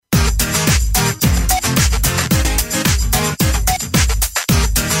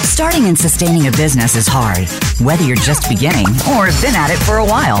Starting and sustaining a business is hard, whether you're just beginning or have been at it for a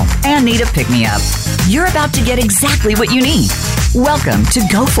while and need a pick-me-up. You're about to get exactly what you need. Welcome to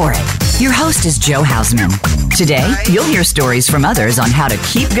Go For It. Your host is Joe Hausman. Today, you'll hear stories from others on how to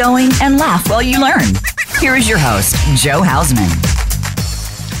keep going and laugh while you learn. Here is your host, Joe Hausman.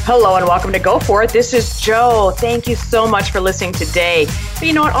 Hello and welcome to Go For It. This is Joe. Thank you so much for listening today. But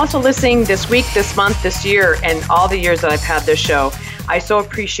you know what? Also listening this week, this month, this year, and all the years that I've had this show. I so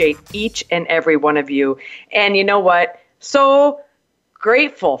appreciate each and every one of you. And you know what? So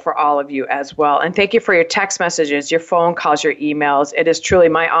grateful for all of you as well. And thank you for your text messages, your phone calls, your emails. It is truly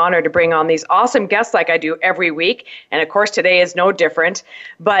my honor to bring on these awesome guests like I do every week. And of course, today is no different.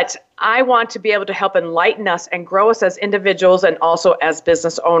 But I want to be able to help enlighten us and grow us as individuals and also as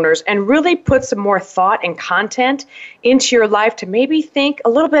business owners and really put some more thought and content into your life to maybe think a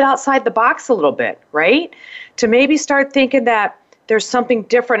little bit outside the box a little bit, right? To maybe start thinking that there's something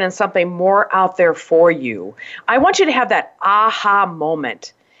different and something more out there for you. I want you to have that aha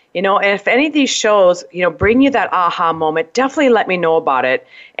moment. You know, and if any of these shows, bring you that aha moment, definitely let me know about it.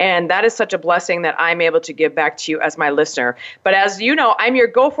 And that is such a blessing that I'm able to give back to you as my listener. But as you know, I'm your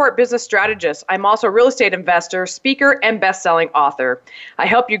Go For It business strategist. I'm also a real estate investor, speaker, and best-selling author. I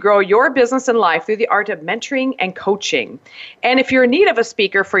help you grow your business and life through the art of mentoring and coaching. And if you're in need of a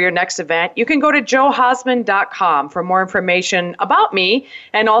speaker for your next event, you can go to joehausman.com for more information about me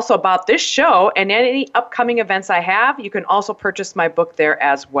and also about this show and any upcoming events I have. You can also purchase my book there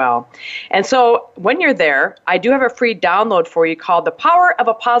as well. And so when you're there, I do have a free download for you called The Power of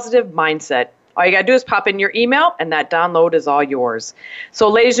a Positive Mindset. All you got to do is pop in your email, and that download is all yours. So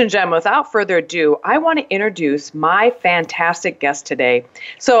ladies and gentlemen, without further ado, I want to introduce my fantastic guest today.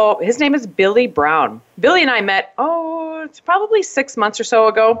 So his name is Billy Brown. Billy and I met, it's probably 6 months or so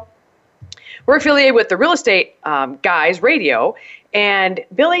ago. We're affiliated with the Real Estate Guys Radio, and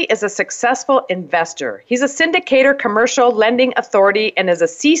Billy is a successful investor. He's a syndicator, commercial lending authority, and is a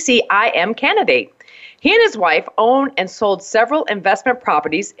CCIM candidate. He and his wife own and sold several investment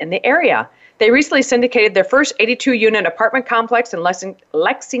properties in the area. They recently syndicated their first 82-unit apartment complex in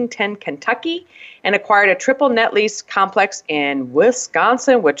Lexington, Kentucky, and acquired a triple net lease complex in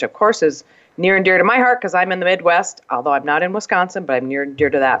Wisconsin, which of course is near and dear to my heart because I'm in the Midwest, although I'm not in Wisconsin, but I'm near and dear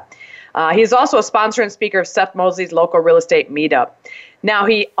to that. He's also a sponsor and speaker of Seth Mosley's local real estate meetup. Now,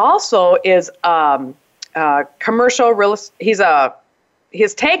 he also is commercial real estate.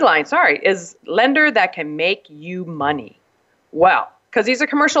 His tagline, is lender that can make you money. Well, because he's a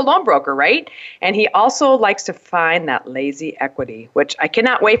commercial loan broker, right? And he also likes to find that lazy equity, which I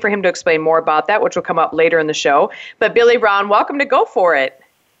cannot wait for him to explain more about that, which will come up later in the show. But Billy Brown, welcome to Go For It.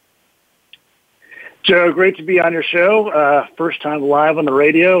 Joe, great to be on your show. First time live on the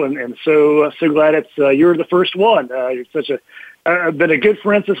radio, and so glad you're the first one. You're I've been a good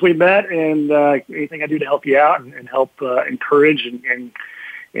friend since we met, and anything I do to help you out and help encourage and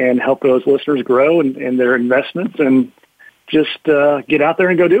help those listeners grow in their investments, and just get out there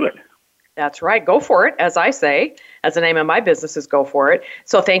and go do it. That's right. Go for it, as I say, as the name of my business is Go For It.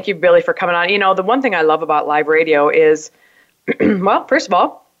 So thank you, Billy, for coming on. You know, the one thing I love about live radio is, well, first of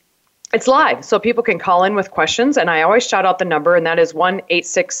all, it's live, so people can call in with questions, and I always shout out the number, and that is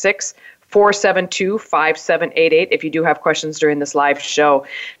 1-866-472-5788 if you do have questions during this live show.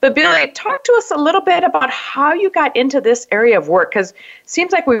 But Billy, talk to us a little bit about how you got into this area of work, because it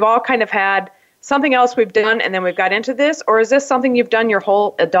seems like we've all kind of had something else we've done, and then we've got into this, or is this something you've done your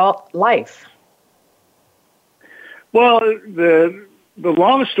whole adult life? Well, the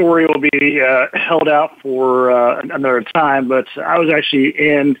long story will be held out for another time, but I was actually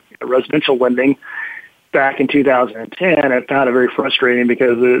in residential lending back in 2010. I found it very frustrating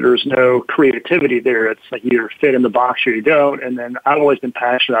because there's no creativity there. It's like you either fit in the box or you don't. And then I've always been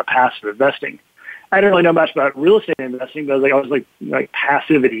passionate about passive investing. I didn't really know much about real estate investing, but I was like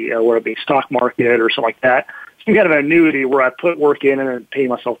passivity, whether it be stock market or something like that. Some kind of an annuity where I put work in and then pay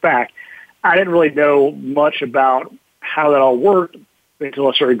myself back. I didn't really know much about how that all worked until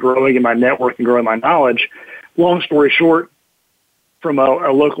I started growing in my network and growing my knowledge. Long story short, from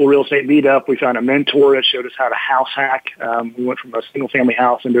a local real estate meetup, we found a mentor that showed us how to house hack. We went from a single-family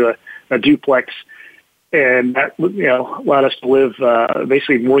house into a duplex, and that allowed us to live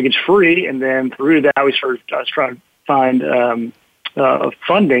basically mortgage-free. And then through that, I was trying to find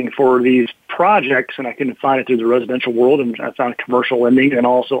funding for these projects, and I couldn't find it through the residential world. And I found commercial lending and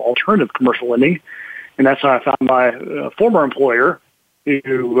also alternative commercial lending, and that's how I found my former employer,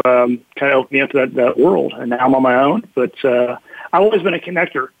 who kind of opened me up to that world. And now I'm on my own, but I've always been a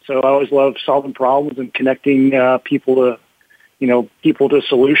connector, so I always love solving problems and connecting people to people to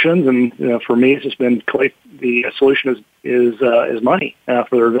solutions. And for me, it's just been the solution is money for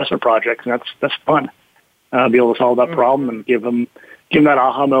their investment projects, and that's fun. Be able to solve that problem and give them that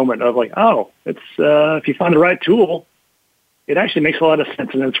aha moment of like, oh, it's if you find the right tool, it actually makes a lot of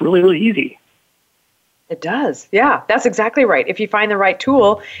sense, and it's really, really easy. It does. Yeah, that's exactly right. If you find the right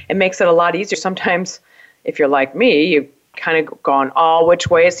tool, it makes it a lot easier. Sometimes, if you're like me, you've kind of gone all which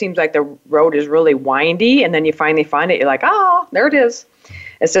way. It seems like the road is really windy, and then you finally find it. You're like, oh, there it is.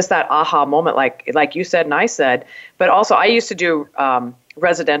 It's just that aha moment, like you said and I said. But also, I used to do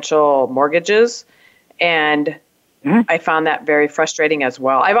residential mortgages, and I found that very frustrating as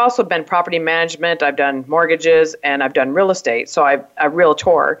well. I've also been property management. I've done mortgages, and I've done real estate. So I'm a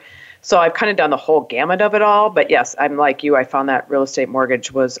realtor. So I've kind of done the whole gamut of it all. But yes, I'm like you. I found that real estate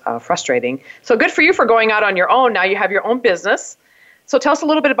mortgage was frustrating. So good for you for going out on your own. Now you have your own business. So tell us a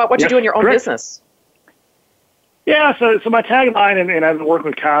little bit about what you do in your own business. Yeah, so my tagline, and I've been working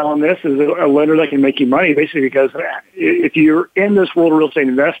with Kyle on this, is a lender that can make you money, basically because if you're in this world of real estate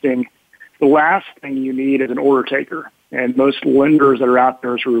investing, the last thing you need is an order taker. And most lenders that are out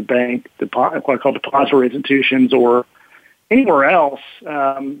there through bank, what I call depository institutions, or anywhere else,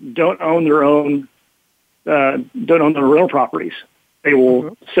 don't own their rental properties. They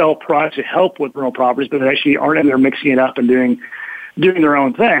will sell products to help with rental properties, but they actually aren't in there mixing it up and doing their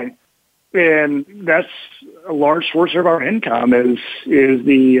own thing. And that's a large source of our income is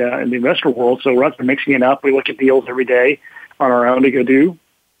the in the investor world. So rather than mixing it up, we look at deals every day on our own to go do.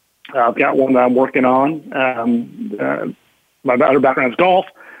 I've got one that I'm working on. My other background is golf.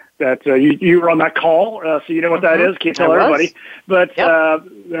 That you were on that call, so you know what that is. Can't tell everybody, but that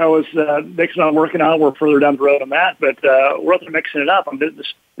was next one I'm working on. We're further down the road on that, but we're up to mixing it up. I'm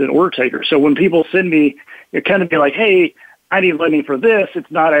an order taker. So when people send me, it kind of be like, hey, I need lending for this. It's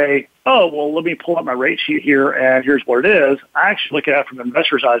not let me pull up my rate sheet here and here's what it is. I actually look at it from the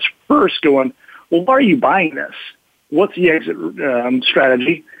investor's eyes first, going, well, why are you buying this? What's the exit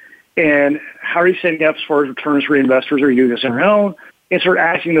strategy? And how are you setting up as far as returns for investors? Are you doing this on your own? And start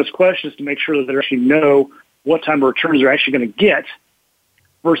asking those questions to make sure that they actually know what type of returns they're actually going to get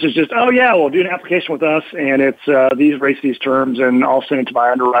versus just, do an application with us and it's these rates, these terms, and I'll send it to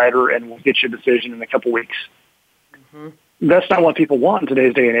my underwriter and we'll get you a decision in a couple weeks. That's not what people want in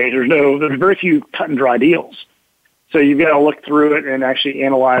today's day and age. There's very few cut and dry deals. So you've got to look through it and actually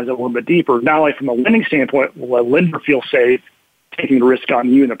analyze it a little bit deeper. Not only from a lending standpoint, will a lender feel safe taking the risk on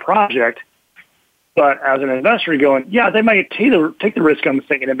you and the project, but as an investor going, they might take the risk on the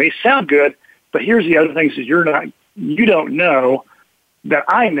thing, and it may sound good, but here's the other things that you don't know that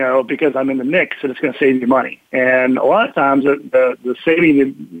I know because I'm in the mix, and it's going to save you money. And a lot of times, the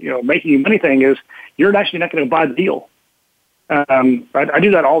saving, making you money thing is you're actually not going to buy the deal. I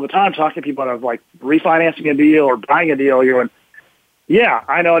do that all the time, talking to people about like refinancing a deal or buying a deal. You're going,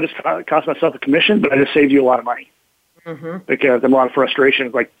 I know I just cost myself a commission, but I just saved you a lot of money. Because there's a lot of frustration.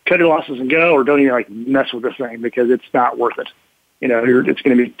 It's like cut your losses and go, or don't even mess with this thing because it's not worth it. It's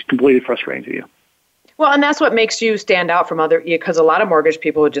going to be completely frustrating to you. Well, and that's what makes you stand out from because a lot of mortgage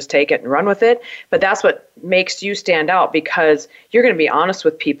people would just take it and run with it. But that's what makes you stand out because you're going to be honest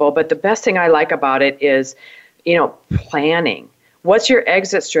with people. But the best thing I like about it is, planning. What's your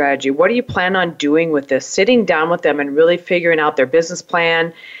exit strategy? What do you plan on doing with this? Sitting down with them and really figuring out their business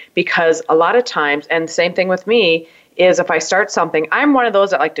plan. Because a lot of times, and same thing with me, is if I start something, I'm one of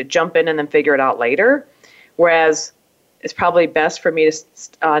those that like to jump in and then figure it out later. Whereas it's probably best for me to,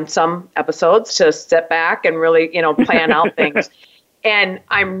 on some episodes, to step back and really, plan out things. And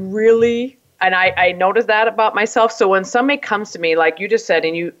I notice that about myself. So when somebody comes to me, like you just said,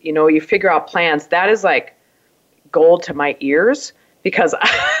 and you figure out plans, that is like gold to my ears because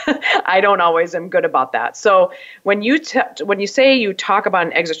I don't always am good about that. So when you say you talk about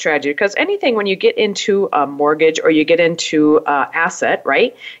an exit strategy, because anything when you get into a mortgage or you get into asset,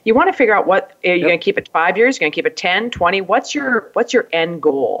 right? You want to figure out what you're going to keep it 5 years, you're going to keep it 10, 20. What's your end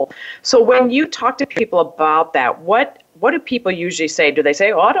goal? So when you talk to people about that, what do people usually say? Do they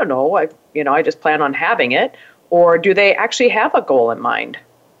say, "Oh, I don't know, I just plan on having it," or do they actually have a goal in mind?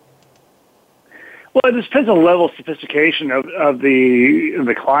 Well, it depends on the level of sophistication of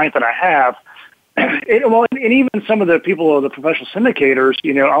the client that I have. And even some of the people, the professional syndicators,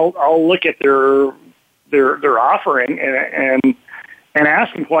 I'll look at their offering and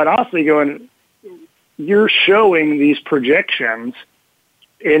ask them quite honestly, going, you're showing these projections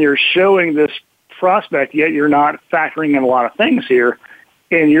and you're showing this prospect, yet you're not factoring in a lot of things here,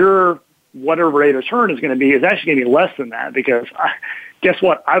 and your whatever rate of return is going to be is actually going to be less than that because guess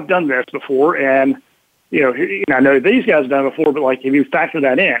what? I've done this before, and I know these guys have done it before, but like if you factor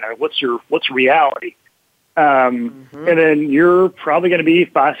that in, what's reality? And then you're probably going to be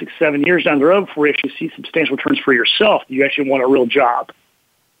 5, 6, 7 years down the road before you actually see substantial returns for yourself. You actually want a real job.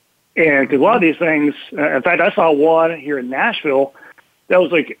 And because a lot of these things, in fact, I saw one here in Nashville that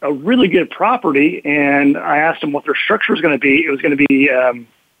was like a really good property, and I asked them what their structure was going to be. It was going to be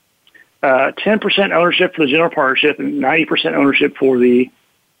 10% ownership for the general partnership and 90% ownership for the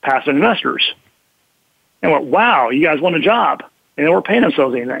passive investors. And I went, wow, you guys want a job, and they weren't paying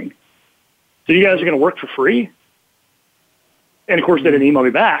themselves anything. So you guys are going to work for free? And, of course, they didn't email me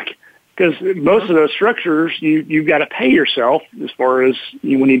back because most of those structures, you've got to pay yourself as far as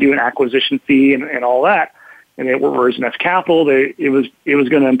when you do an acquisition fee and all that. And whereas in capital, it was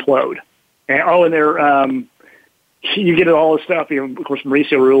going to implode. And they're you get all this stuff. Of course,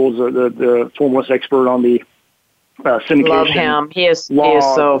 Mauricio Rule is the foremost expert on the syndication. Love him. He is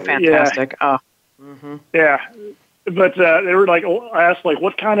so fantastic. Yeah. Yeah. But they were like, I asked, like,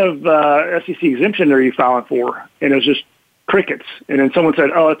 what kind of SEC exemption are you filing for? And it was just crickets. And then someone said,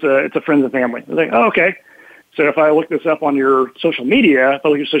 oh, it's a friends and family. I was like, oh, okay. So if I look this up on your social media, it's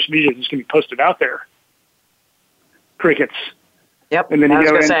going to be posted out there. Crickets. Yep. And then I was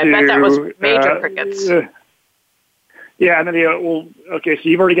going to say, I bet that was major crickets. Yeah, and then you go, well, okay, so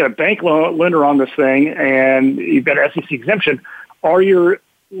you've already got a bank lender on this thing, and you've got an SEC exemption. Are your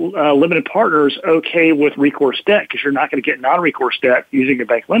limited partners okay with recourse debt? Because you're not going to get non-recourse debt using a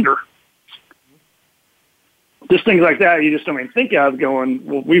bank lender. Just things like that you just don't even think of going,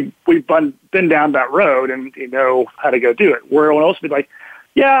 well, we've been down that road, and you know how to go do it. Where everyone else would be like,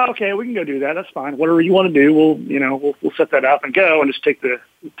 yeah, okay, we can go do that. That's fine. Whatever you want to do, we'll set that up and go and just take it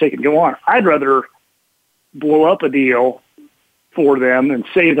and go on. I'd rather blow up a deal for them and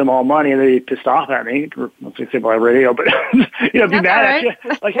save them all money, and they'd be pissed off at me. Let's say by radio, but be mad at you.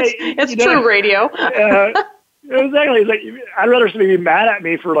 Like, hey, it's true radio. Exactly. It's like I'd rather somebody be mad at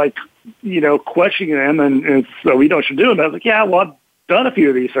me for questioning them and so we know what you're doing. But I was like, yeah, well, I've done a few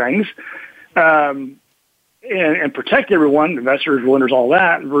of these things. And protect everyone, investors, lenders, all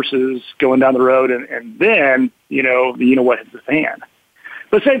that, versus going down the road and then, what hits the fan.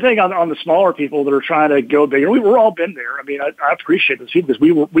 But same thing on the smaller people that are trying to go bigger. We've all been there. I mean, I appreciate this because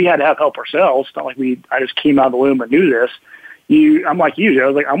we had to have help ourselves. It's not like I just came out of the womb and knew this. I'm like you, Joe. I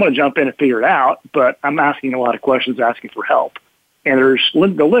was like, I'm going to jump in and figure it out, but I'm asking a lot of questions, asking for help. And there's the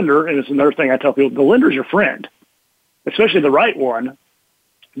lender, and it's another thing I tell people, the lender's your friend, especially the right one.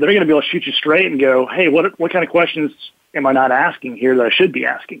 They're going to be able to shoot you straight and go, hey, what kind of questions am I not asking here that I should be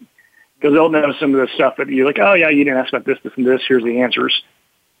asking? Because they'll know some of the stuff that you're like, oh, yeah, you didn't ask about this, this, and this. Here's the answers.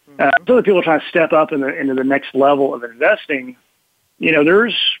 So the people are trying to step up into the next level of investing. Even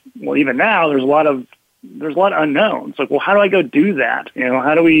now, there's a lot of unknowns. Like, well, how do I go do that?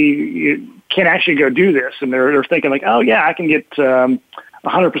 How do can't actually go do this? And they're thinking like, oh, yeah, I can get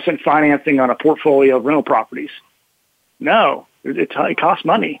 100% financing on a portfolio of rental properties. No. It costs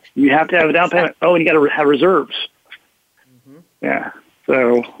money. You have to have a down payment. Oh, and you got to have reserves. Yeah.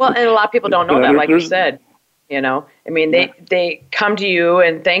 So. Well, and a lot of people don't know that, like you said. I mean, they come to you,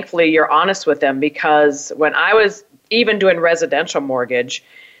 and thankfully you're honest with them, because when I was even doing residential mortgage,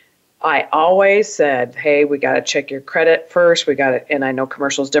 I always said, hey, we got to check your credit first. And I know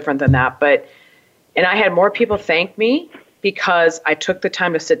commercial is different than that, and I had more people thank me because I took the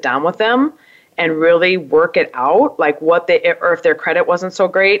time to sit down with them and really work it out, like or if their credit wasn't so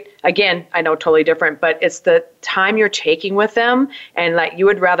great. Again, I know totally different, but it's the time you're taking with them, and like you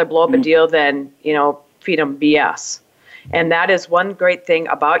would rather blow up a deal than, feed them BS. And that is one great thing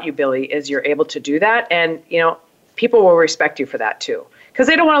about you, Billy, is you're able to do that. And, people will respect you for that too, because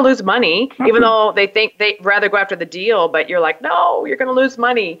they don't want to lose money, even though they think they'd rather go after the deal, but you're like, no, you're going to lose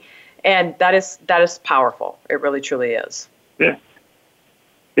money. And that is powerful. It really, truly is. Yeah.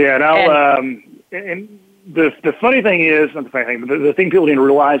 Yeah. And the funny thing is, not the funny thing, but the thing people need to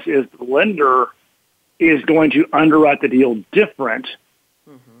realize is the lender is going to underwrite the deal different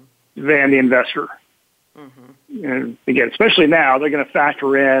than the investor. And again, especially now, they're going to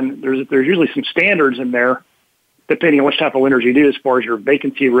factor in, there's usually some standards in there, depending on which type of lenders you do, as far as your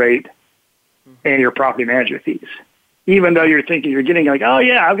vacancy rate and your property management fees. Even though you're thinking you're getting like, oh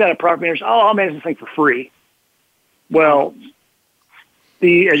yeah, I've got a property manager, I'll manage this thing for free. Well,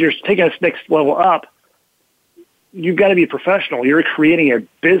 as you're taking this next level up, you've got to be professional. You're creating a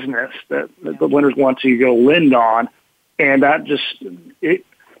business that the lenders want to go lend on, and that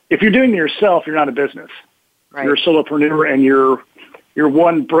if you're doing it yourself, you're not a business. Right. You're a solopreneur, and you're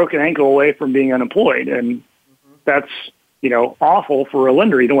one broken ankle away from being unemployed, and that's awful for a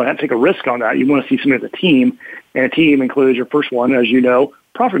lender. You don't want to take a risk on that. You want to see somebody as a team, and a team includes your first one, as you know,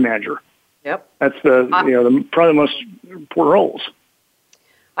 property manager. Yep. That's probably the most important roles.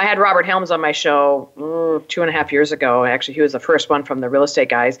 I had Robert Helms on my show 2.5 years ago. Actually, he was the first one from the real estate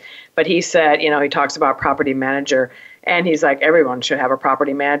guys. But he said, he talks about property manager. And he's like, everyone should have a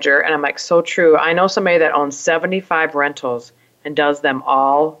property manager. And I'm like, so true. I know somebody that owns 75 rentals and does them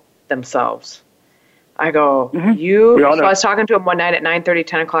all themselves. I go, So I was talking to him one night at 9:30,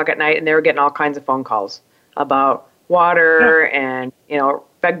 10 o'clock at night, and they were getting all kinds of phone calls about water and,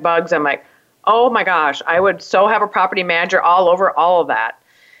 bed bugs. I'm like, oh my gosh, I would so have a property manager all over all of that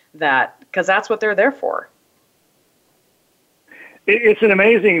because that's what they're there for. It's an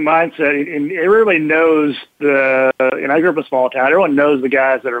amazing mindset, and everybody knows and I grew up in a small town, everyone knows the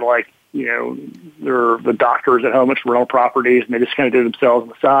guys that are like, they're the doctors at home with rental properties, and they just kind of do themselves on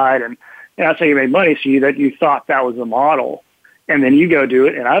the side, and that's how you made money, so that you thought that was the model, and then you go do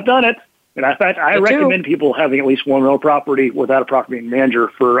it, and I've done it, and in fact, I recommend people having at least one rental property without a property manager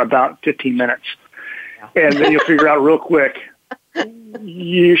for about 15 minutes, and then you'll figure out real quick,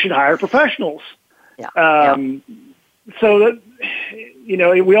 you should hire professionals. So that,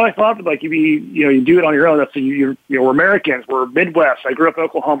 we always thought like you do it on your own. That's we're Americans. We're Midwest. I grew up in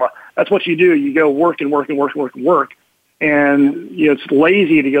Oklahoma. That's what you do. You go work and work and work and work and work. And, it's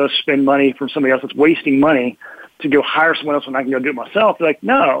lazy to go spend money from somebody else that's wasting money to go hire someone else when I can go do it myself. They're like,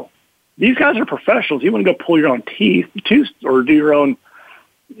 no, these guys are professionals. You want to go pull your own tooth or do your own,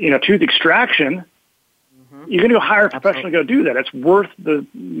 tooth extraction. You're going to go hire a professional to go do that. It's worth the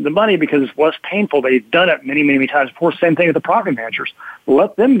money because it's less painful. They've done it many, many times before. Same thing with the property managers.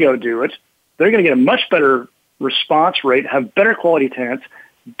 Let them go do it. They're going to get a much better response rate, have better quality tenants,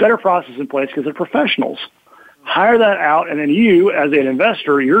 better process in place because they're professionals. Hire that out, and then you, as an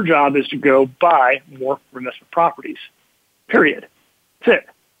investor, your job is to go buy more investment properties, period. That's it.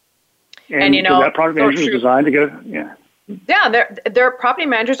 And that property manager is designed to go, Yeah, their property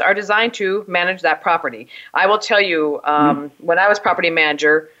managers are designed to manage that property. I will tell you, when I was property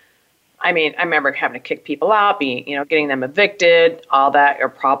manager, I remember having to kick people out, getting them evicted, all that, or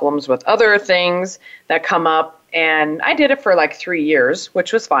problems with other things that come up. And I did it for like 3 years,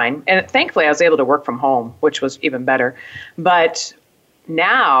 which was fine. And thankfully, I was able to work from home, which was even better. But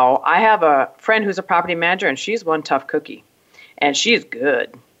now I have a friend who's a property manager, and she's one tough cookie. And she's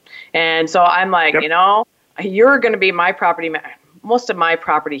good. And so I'm like, you're going to be my property most of my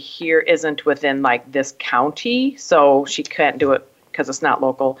property here isn't within like this county, so she can't do it because it's not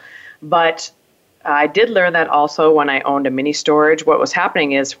local. But I did learn that also when I owned a mini storage. What was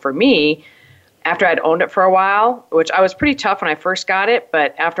happening is, for me, after I'd owned it for a while, which I was pretty tough when I first got it,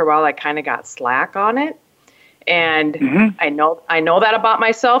 but after a while I kind of got slack on it. And I know that about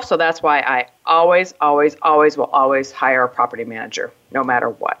myself, so that's why I always will always hire a property manager, no matter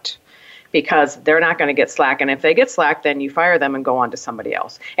what. Because they're not going to get slack. And if they get slack, then you fire them and go on to somebody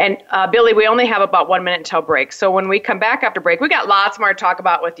else. And Billy, we only have about 1 minute until break. So when we come back after break, we got lots more to talk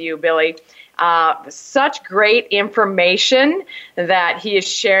about with you, Billy. Such great information that he is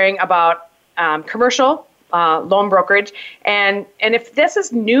sharing about commercial loan brokerage. And if this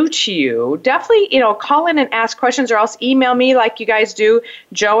is new to you, definitely, call in and ask questions, or else email me like you guys do,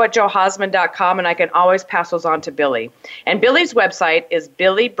 joe@joehosman.com, and I can always pass those on to Billy. And Billy's website is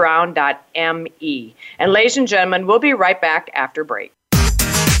billybrown.me. And ladies and gentlemen, we'll be right back after break.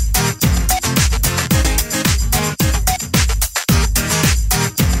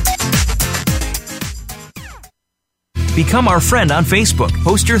 Become our friend on Facebook.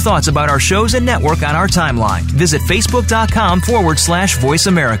 Post your thoughts about our shows and network on our timeline. Visit facebook.com/Voice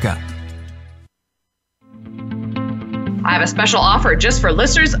America. I have a special offer just for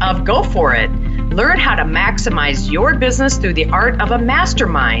listeners of Go For It. Learn how to maximize your business through the art of a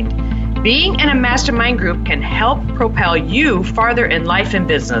mastermind. Being in a mastermind group can help propel you farther in life and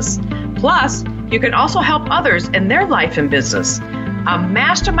business. Plus, you can also help others in their life and business. A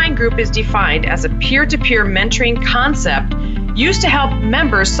mastermind group is defined as a peer-to-peer mentoring concept used to help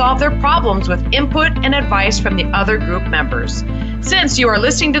members solve their problems with input and advice from the other group members. Since you are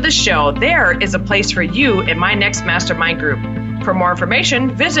listening to the show, there is a place for you in my next mastermind group. For more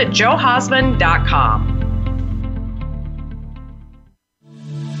information, visit joehosman.com.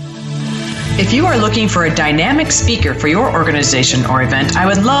 If you are looking for a dynamic speaker for your organization or event, I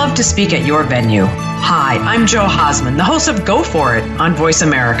would love to speak at your venue. Hi, I'm Joe Hosman, the host of Go For It on Voice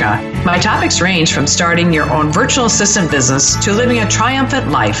America. My topics range from starting your own virtual assistant business to living a triumphant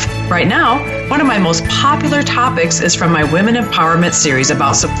life. Right now, one of my most popular topics is from my Women Empowerment series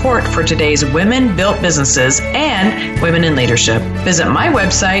about support for today's women-built businesses and women in leadership. Visit my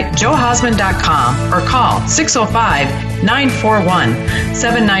website, joehosman.com, or call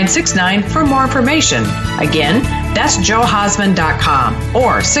 605-941-7969 for more information. Again, that's joehosman.com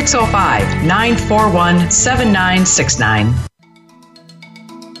or 605-941-7969.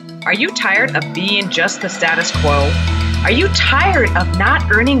 Are you tired of being just the status quo? Are you tired of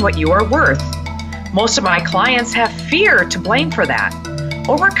not earning what you are worth? Most of my clients have fear to blame for that.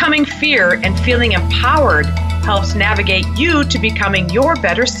 Overcoming fear and feeling empowered helps navigate you to becoming your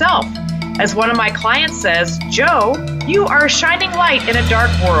better self. As one of my clients says, Joe, you are a shining light in a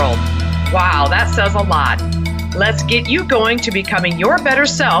dark world. Wow, that says a lot. Let's get you going to becoming your better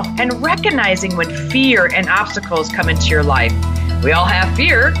self and recognizing when fear and obstacles come into your life. We all have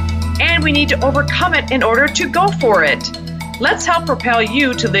fear, and we need to overcome it in order to go for it. Let's help propel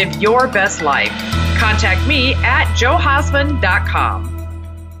you to live your best life. Contact me at joehosman.com.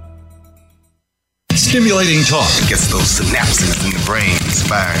 Stimulating talk gets those synapses in the brain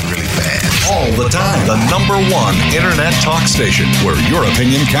firing really fast. all the time. The #1 internet talk station where your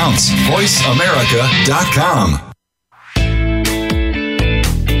opinion counts. VoiceAmerica.com.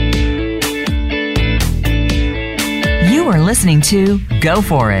 You are listening to Go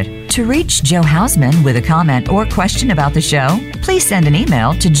For It. To reach Joe Hausman with a comment or question about the show, please send an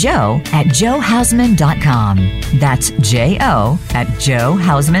email to joe@joehausman.com. That's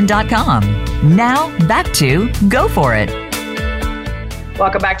JO@joehausman.com. Now, back to Go For It.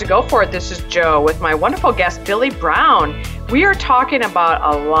 Welcome back to Go For It. This is Joe with my wonderful guest, Billy Brown. We are talking about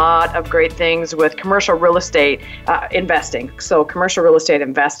a lot of great things with commercial real estate investing. So commercial real estate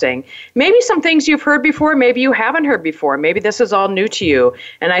investing, maybe some things you've heard before, maybe you haven't heard before. Maybe this is all new to you.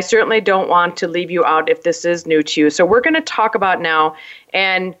 And I certainly don't want to leave you out if this is new to you. So we're going to talk about now,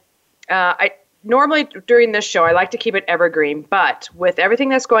 and normally during this show, I like to keep it evergreen, but with everything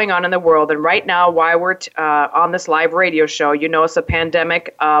that's going on in the world, and right now, why we're on this live radio show, you know, it's a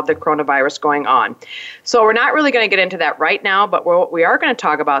pandemic of the coronavirus going on. So we're not really going to get into that right now, but what we are going to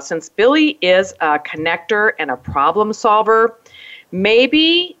talk about, since Billy is a connector and a problem solver,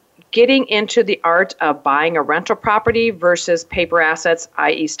 maybe getting into the art of buying a rental property versus paper assets,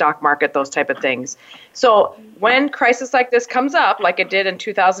 i.e. stock market, those type of things. So when crisis like this comes up, like it did in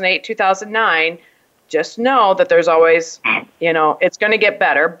 2008, 2009, just know that there's always, you know, it's going to get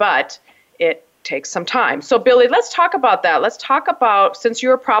better, but it takes some time. So Billy, let's talk about that. Let's talk about, since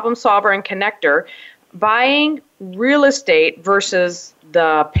you're a problem solver and connector, buying real estate versus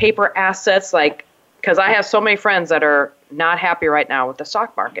the paper assets, like, because I have so many friends that are not happy right now with the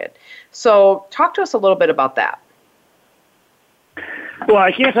stock market. So talk to us a little bit about that. Well,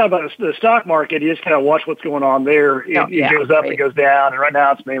 I can't talk about the stock market. You just kind of watch what's going on there. It goes up, right. It goes down, and right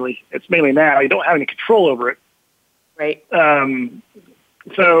now it's mainly now. You don't have any control over it. Right. So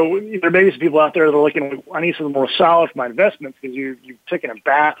there may be some people out there that are looking, I need something more solid for my investments because you've taken a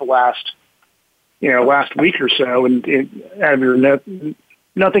bath the last week or so, and out of your nothing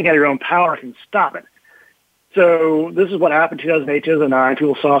out of your own power can stop it. So this is what happened in 2008, 2009.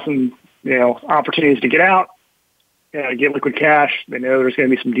 People saw some, opportunities to get out, get liquid cash. They know there's going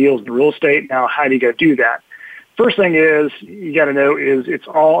to be some deals in real estate. Now, how do you go do that? First thing is you got to know is it's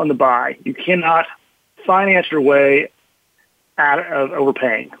all in the buy. You cannot finance your way out of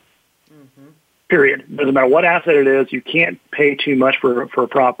overpaying. Mm-hmm. Period. Doesn't matter what asset it is. You can't pay too much for a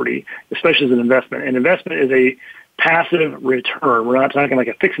property, especially as an investment. An investment is a passive return. We're not talking like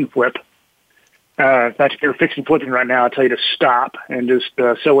a fix and flip. In fact, if you're fixing flipping right now, I'll tell you to stop and just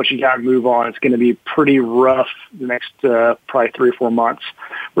sell what you got and move on. It's going to be pretty rough the next probably 3 or 4 months.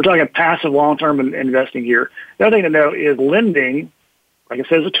 We're talking passive long-term investing here. The other thing to know is lending, like I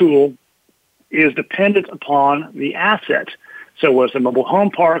said, as a tool, is dependent upon the asset. So whether it's a mobile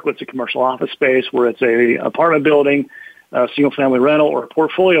home park, whether it's a commercial office space, where it's a apartment building, a single-family rental, or a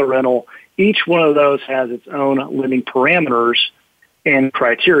portfolio rental, each one of those has its own lending parameters and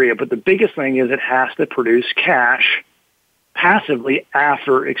criteria. But the biggest thing is it has to produce cash passively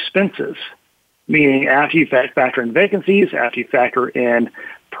after expenses, meaning after you factor in vacancies, after you factor in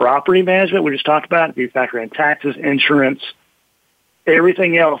property management, we just talked about, if you factor in taxes, insurance,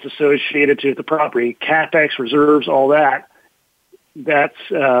 everything else associated to the property, CapEx, reserves, all that. That's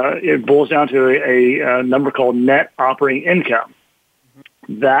it boils down to a number called net operating income.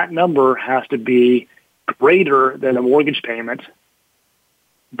 That number has to be greater than a mortgage payment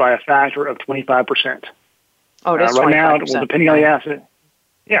by a factor of 25%. Oh, that's right 25%. now, well, depending on the asset.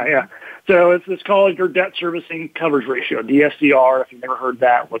 Yeah. So it's called your debt servicing coverage ratio, DSCR. If you've never heard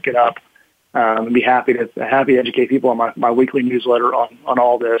that, look it up. I'd be happy to educate people on my weekly newsletter on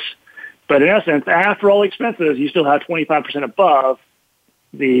all this. But in essence, after all expenses, you still have 25% above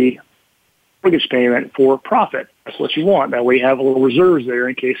the mortgage payment for profit. That's what you want. That way you have a little reserves there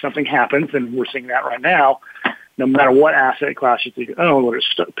in case something happens, and we're seeing that right now. No matter what asset class you own, whether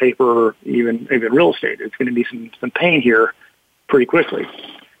it's paper or even real estate, it's going to be some pain here pretty quickly.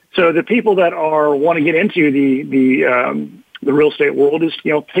 So the people that want to get into the the real estate world is,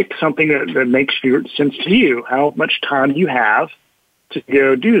 pick something that makes sense to you. How much time do you have to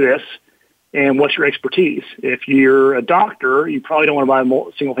go do this, and what's your expertise? If you're a doctor, you probably don't want to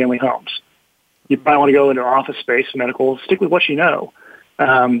buy single-family homes. You probably want to go into office space, medical, stick with what you know.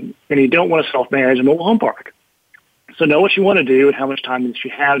 And you don't want to self-manage a mobile home park. So know what you want to do and how much time that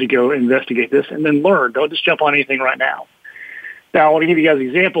you have to go investigate this, and then learn. Don't just jump on anything right now. Now, I want to give you guys an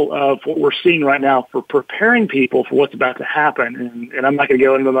example of what we're seeing right now for preparing people for what's about to happen. And I'm not going to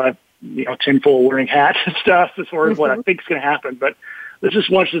go into my tinfoil wearing hat and stuff as far as what I think is going to happen, but let's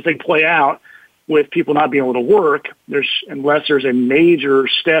just watch this thing play out with people not being able to work. Unless there's a major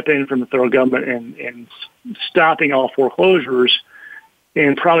step in from the federal government and stopping all foreclosures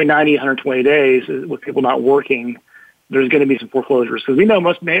in probably 90, 120 days with people not working, there's going to be some foreclosures. Because we know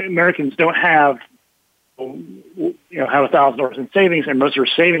most Americans don't have $1,000 in savings, and most of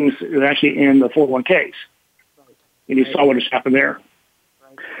their savings is actually in the 401ks. And you saw what just happened there.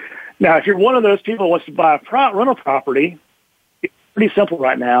 Now, if you're one of those people who wants to buy a rental property, it's pretty simple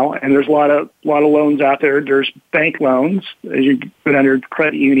right now, and there's a lot of loans out there. There's bank loans, as you go down your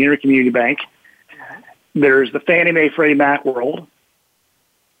credit union or community bank. There's the Fannie Mae, Freddie Mac world,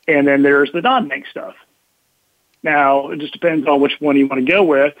 and then there's the non-bank stuff. Now, it just depends on which one you want to go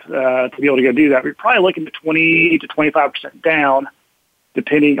with to be able to go do that. We're probably looking at 20 to 25% down,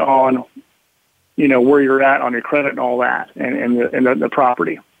 depending on, where you're at on your credit and all that, and the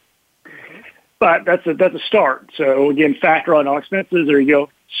property. But that's a start. So again, factor on all expenses. There you go.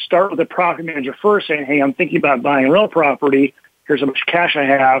 Start with the property manager first, saying, "Hey, I'm thinking about buying a rental property. Here's how much cash I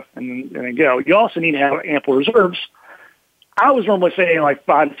have," and then go. You also need to have ample reserves. I was normally saying like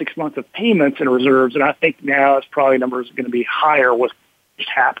 5 to 6 months of payments and reserves, and I think now it's probably numbers going to be higher with what just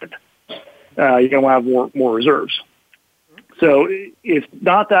happened. You're going to have more reserves. So it's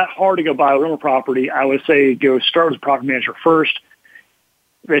not that hard to go buy a rental property. I would say go start with the property manager first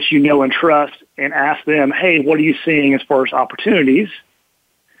that you know and trust, and ask them, "Hey, what are you seeing as far as opportunities?"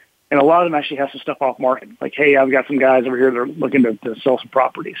 And a lot of them actually have some stuff off market. Like, "Hey, I've got some guys over here that are looking to sell some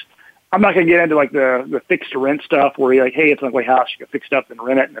properties." I'm not going to get into like the fixed to rent stuff where you're like, "Hey, it's an ugly house. You can fix it up and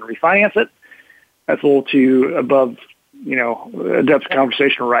rent it and then refinance it." That's a little too above, a depth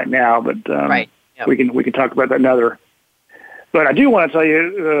conversation right now, but right. Yep. we can talk about that another. But I do want to tell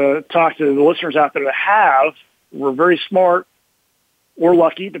you, talk to the listeners out there that were very smart or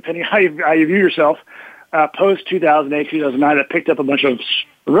lucky, depending how you view yourself, post 2008, 2009, that picked up a bunch of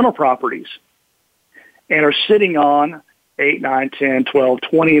rental properties and are sitting on 8, 9, 10, 12,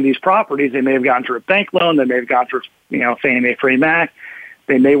 20 of these properties. They may have gotten through a bank loan. They may have gone through, Fannie Mae, Freddie Mac.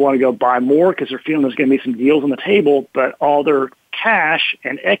 They may want to go buy more because they're feeling there's going to be some deals on the table, but all their cash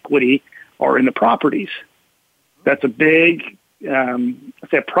and equity are in the properties. That's a big, I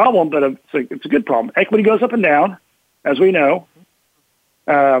say a problem, but it's a good problem. Equity goes up and down, as we know.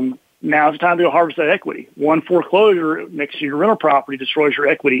 Now's the time to go harvest that equity. One foreclosure next to your rental property destroys your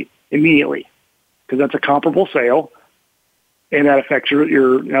equity immediately because that's a comparable sale. And that affects your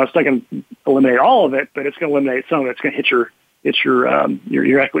it's not going to eliminate all of it, but it's going to eliminate some of it. It's going to hit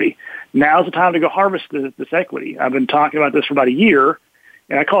your equity. Now's the time to go harvest this equity. I've been talking about this for about a year,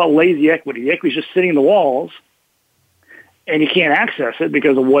 and I call it lazy equity. The equity is just sitting in the walls, and you can't access it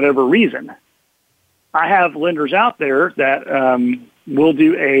because of whatever reason. I have lenders out there that will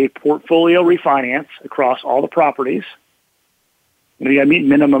do a portfolio refinance across all the properties. You got to meet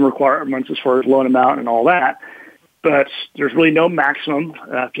minimum requirements as far as loan amount and all that. But there's really no maximum.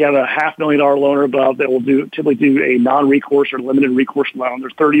 If you have a $500,000 loan or above, they will typically do a non-recourse or limited recourse loan. They're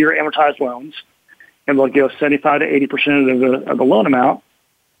 30-year amortized loans, and they'll give 75 to 80% of the loan amount.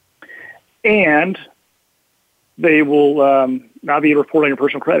 And they will not be reporting your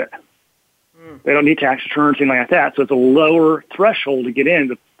personal credit. They don't need tax returns, anything like that. So it's a lower threshold to get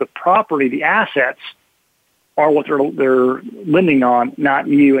in. The property, the assets, are what they're lending on, not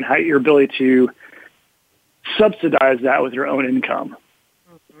you, and how your ability to subsidize that with your own income.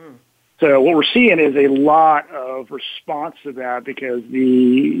 Mm-hmm. So what we're seeing is a lot of response to that because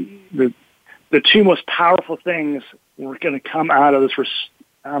the two most powerful things we're going to come out of this,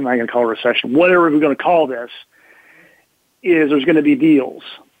 I'm not going to call it a recession, whatever we're going to call this, is there's going to be deals.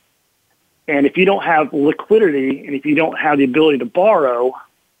 And if you don't have liquidity and if you don't have the ability to borrow,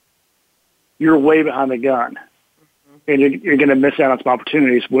 you're way behind the gun. And you're going to miss out on some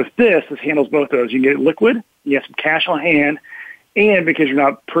opportunities. With this handles both those. You can get liquid, you have some cash on hand, and because you're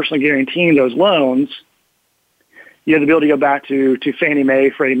not personally guaranteeing those loans, you have the ability to go back to Fannie Mae,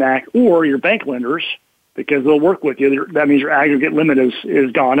 Freddie Mac, or your bank lenders because they'll work with you. That means your aggregate limit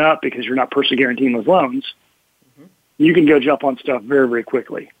is gone up because you're not personally guaranteeing those loans. Mm-hmm. You can go jump on stuff very, very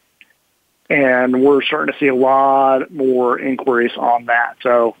quickly. And we're starting to see a lot more inquiries on that.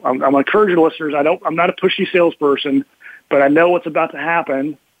 So I'm going to encourage the listeners. I'm not a pushy salesperson, but I know what's about to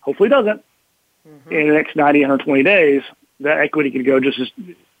happen. Hopefully it doesn't. In the next 90, 120 days, that equity could go just as,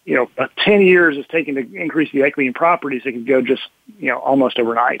 10 years is taking to increase the equity in properties. It could go just, almost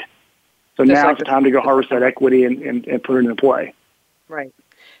overnight. So just now it's time to go harvest that equity and put it into play. Right.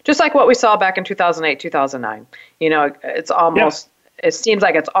 Just like what we saw back in 2008, 2009. It's almost... Yeah. It seems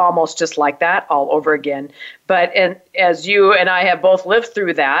like it's almost just like that all over again. But as you and I have both lived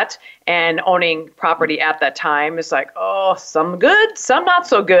through that, and owning property at that time, it's like, oh, some good, some not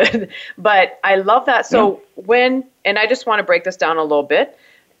so good. But I love that. So and I just want to break this down a little bit.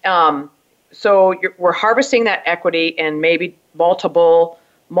 So we're harvesting that equity in maybe multiple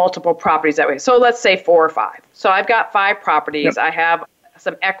properties that way. So let's say 4 or 5. So I've got 5 properties. Yep. I have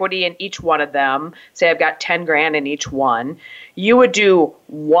some equity in each one of them. Say I've got $10,000 in each one. You would do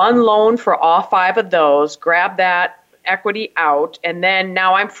one loan for all 5 of those, grab that equity out, and then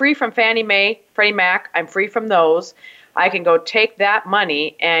now I'm free from Fannie Mae, Freddie Mac. I'm free from those. I can go take that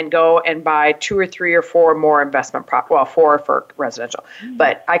money and go and buy 2 or 3 or 4 more investment property. Well, 4 for residential,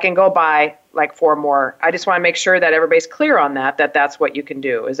 but I can go buy like 4 more. I just want to make sure that everybody's clear on that that's what you can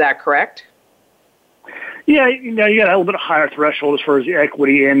do. Is that correct? Yeah, you got a little bit higher threshold as far as the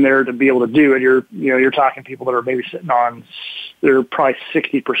equity in there to be able to do it. You're talking people that are maybe sitting on, they're probably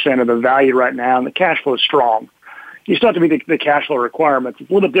 60% of the value right now, and the cash flow is strong. You still have to meet the cash flow requirements. It's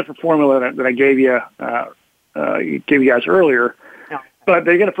a little bit different formula that I gave you guys earlier, but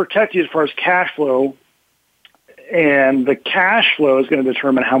they're going to protect you as far as cash flow, and the cash flow is going to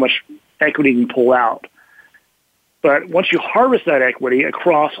determine how much equity you can pull out. But once you harvest that equity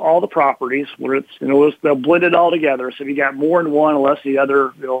across all the properties, where they'll blend it all together. So if you got more than one or less the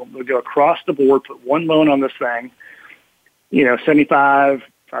other, they'll go across the board, put one loan on this thing, 75,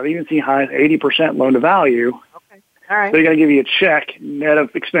 I've even seen high as 80% loan to value. Okay. All right. They're going to give you a check net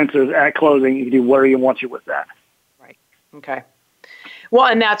of expenses at closing. You can do whatever you want to with that. Right. Okay. Well,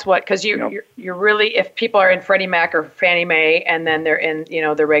 and that's what, because you're really, if people are in Freddie Mac or Fannie Mae, and then they're in,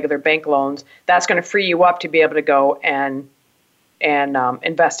 their regular bank loans, that's going to free you up to be able to go and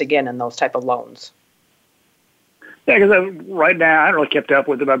invest again in those type of loans. Yeah, because right now, I haven't really kept up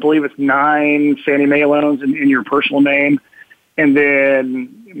with it, but I believe it's 9 Fannie Mae loans in your personal name. And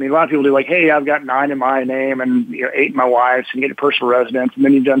then, a lot of people do like, hey, I've got 9 in my name and 8 in my wife's, and you get a personal residence. And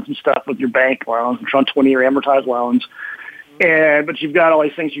then you've done some stuff with your bank loans, which on 20-year amortized loans. But you've got all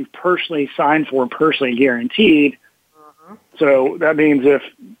these things you've personally signed for and personally guaranteed. So that means if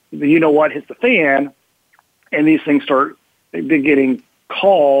hits the fan, and these things start getting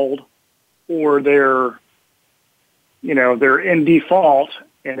called, or they're in default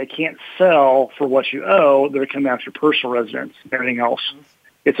and they can't sell for what you owe, they're coming after your personal residence and everything else.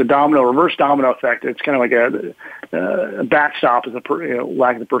 It's a reverse domino effect. It's kind of like a backstop is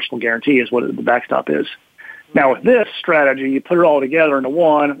lack of the personal guarantee is what the backstop is. Now, with this strategy, you put it all together into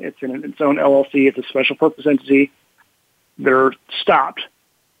one. It's in its own LLC. It's a special purpose entity. They're stopped.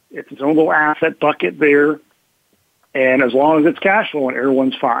 It's its own little asset bucket there. And as long as it's cash flowing,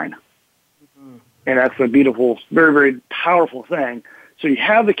 everyone's fine. Mm-hmm. And that's a beautiful, very, very powerful thing. So you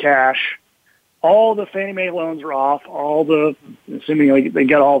have the cash. All the Fannie Mae loans are off. Assuming they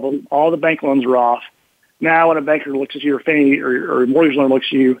got all the bank loans are off. Now, when a banker looks at you, or Fannie or a mortgage loan looks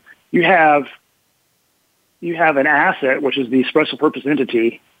at you, you have an asset, which is the special purpose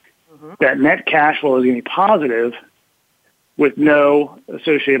entity, that net cash flow is going to be positive with no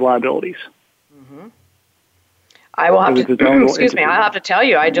associated liabilities. I will have to, excuse me, I'll have to tell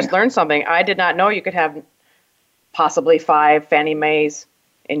you, I just learned something. I did not know you could have possibly 5 Fannie Mae's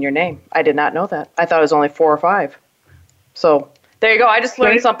in your name. I did not know that. I thought it was only 4 or 5. So there you go. I just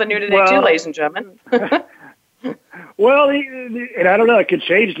learned something new today too, ladies and gentlemen. Well, and I don't know, it could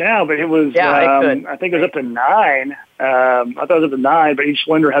change now, but it was, I think it was up to 9. I thought it was up to 9, but each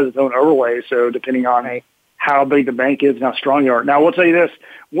lender has its own overlay, so depending on how big the bank is and how strong you are. Now, I will tell you this,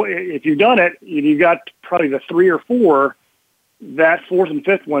 if you've done it, you've got probably the 3 or 4, that 4th and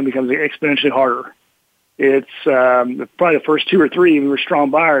 5th one becomes exponentially harder. It's probably the first 2 or 3, if you were strong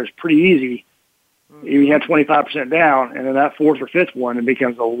buyers, pretty easy. You have 25% down, and then that 4th or 5th one, it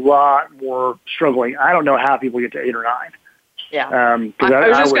becomes a lot more struggling. I don't know how people get to 8 or 9. Yeah. I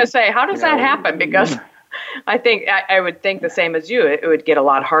was just going to say, how does that happen? Because I think I would think the same as you. It would get a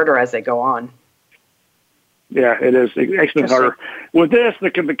lot harder as they go on. Yeah, it is exponentially harder. With this, the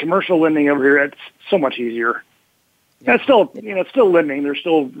commercial lending over here, it's so much easier. Yeah. It's still, it's still lending. There's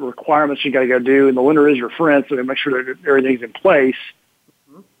still requirements you got to go do, and the lender is your friend, so they make sure that everything's in place.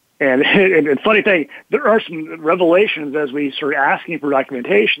 And the funny thing, there are some revelations as we started asking for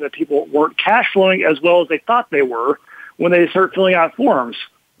documentation that people weren't cash flowing as well as they thought they were when they start filling out forms.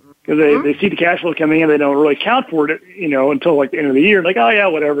 Because they see the cash flow coming in, they don't really account for it, until like the end of the year. Like, oh yeah,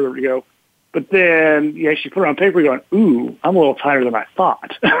 whatever, there we go. But then you actually put it on paper, you're going, ooh, I'm a little tighter than I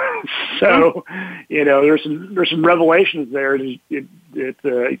thought. So, there's some revelations there.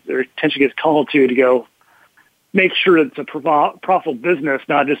 Their attention gets called to go make sure it's a profitable business,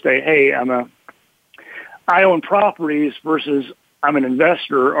 not just I own properties versus I'm an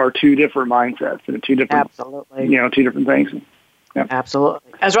investor are two different mindsets and two different, absolutely, two different things. Yeah.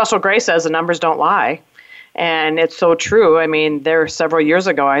 Absolutely. As Russell Gray says, the numbers don't lie. And it's so true. I mean, several years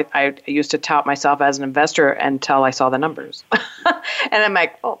ago, I used to tout myself as an investor until I saw the numbers. And I'm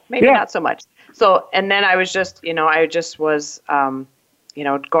like, oh, maybe not so much. So, and then I was just, going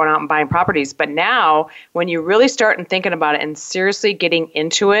out and buying properties. But now when you really start and thinking about it and seriously getting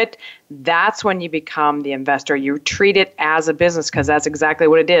into it, that's when you become the investor. You treat it as a business because that's exactly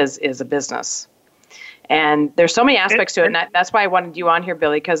what it is a business. And there's so many aspects to it, and that's why I wanted you on here,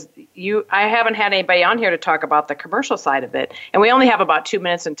 Billy, because I haven't had anybody on here to talk about the commercial side of it. And we only have about 2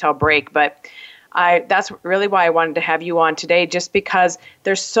 minutes until break, but that's really why I wanted to have you on today, just because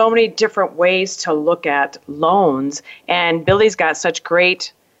there's so many different ways to look at loans, and Billy's got such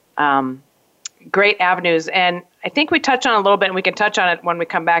great avenues. And I think we touched on it a little bit, and we can touch on it when we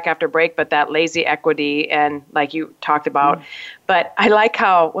come back after break, but that lazy equity and like you talked about. Mm-hmm. But I like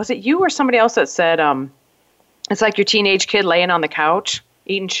how, was it you or somebody else that said, it's like your teenage kid laying on the couch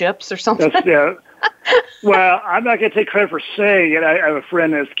eating chips or something? Well, I'm not going to take credit for saying it. I have a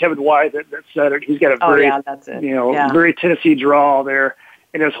friend that's Kevin White that said it. He's got a very, very Tennessee drawl there,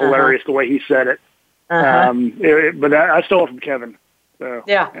 and it's hilarious the way he said it. But I stole it from Kevin. So,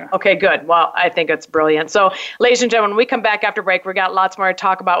 yeah. Okay, good. Well, I think it's brilliant. So, ladies and gentlemen, when we come back after break, we got lots more to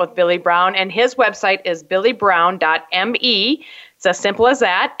talk about with Billy Brown, and his website is billybrown.me. It's as simple as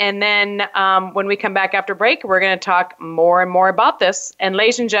that. And then when we come back after break, we're going to talk more and more about this. And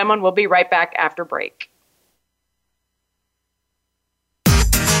ladies and gentlemen, we'll be right back after break.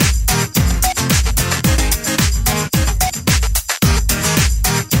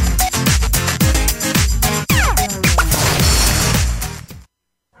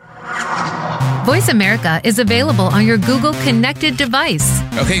 Voice America is available on your Google connected device.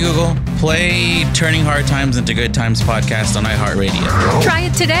 Okay, Google, play Turning Hard Times into Good Times podcast on iHeartRadio. Try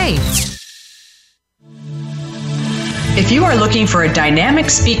it today. If you are looking for a dynamic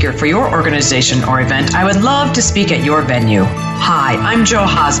speaker for your organization or event, I would love to speak at your venue. Hi, I'm Joe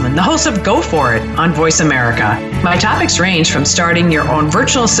Hosman, the host of Go For It on Voice America. My topics range from starting your own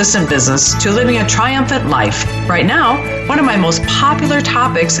virtual assistant business to living a triumphant life. Right now, one of my most popular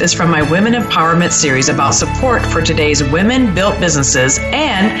topics is from my Women Empowerment series about support for today's women-built businesses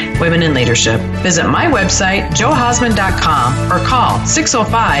and women in leadership. Visit my website, joehosman.com, or call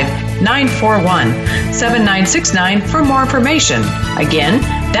 605-941-7969 for more information. Again,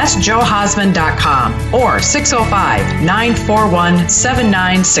 that's joehosman.com or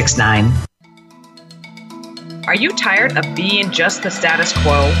 605-941-7969. Are you tired of being just the status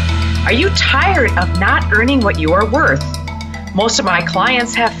quo? Are you tired of not earning what you are worth? Most of my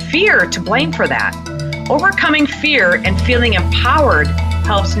clients have fear to blame for that. Overcoming fear and feeling empowered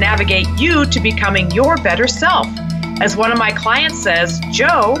helps navigate you to becoming your better self. As one of my clients says,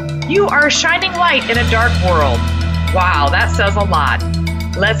 Joe, you are a shining light in a dark world. Wow, that says a lot.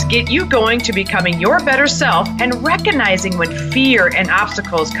 Let's get you going to becoming your better self and recognizing when fear and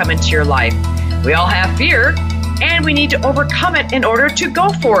obstacles come into your life. We all have fear, and we need to overcome it in order to go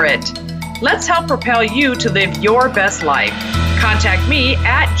for it. Let's help propel you to live your best life. Contact me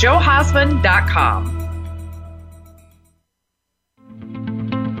at joehosman.com.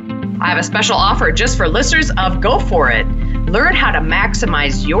 I have a special offer just for listeners of Go For It. Learn how to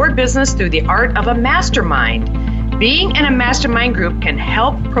maximize your business through the art of a mastermind. Being in a mastermind group can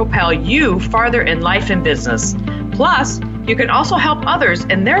help propel you farther in life and business. Plus, you can also help others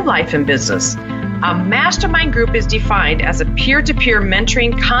in their life and business. A mastermind group is defined as a peer-to-peer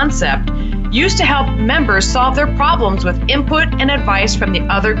mentoring concept used to help members solve their problems with input and advice from the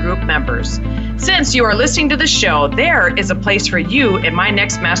other group members. Since you are listening to the show, there is a place for you in my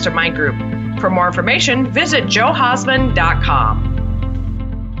next mastermind group. For more information, visit joehosman.com.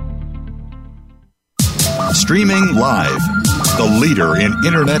 Streaming live, the leader in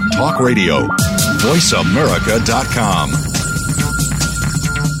Internet Talk Radio, voiceamerica.com.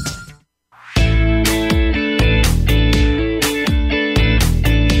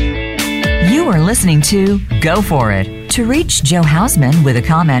 You are listening to Go For It To reach Joe Hausman with a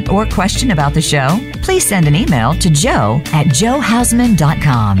comment or question about the show, please send an email to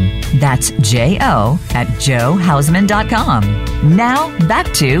joe@joehausman.com. That's JO@joehausman.com. Now,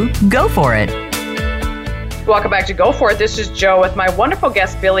 back to Go For It. Welcome back to Go For It. This is Joe with my wonderful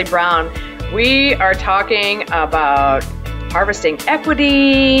guest, Billy Brown. We are talking about harvesting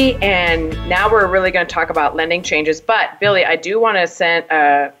equity, and now we're really going to talk about lending changes. But, Billy, I do want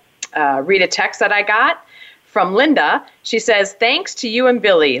to read a text that I got from Linda. She says, thanks to you and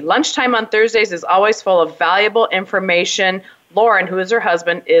Billy. Lunchtime on Thursdays is always full of valuable information. Lauren, who is her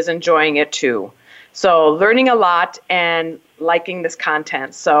husband, is enjoying it too. So learning a lot and liking this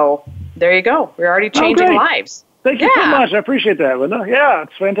content. So there you go. We're already changing lives. Thank you so much. I appreciate that, Linda. Yeah,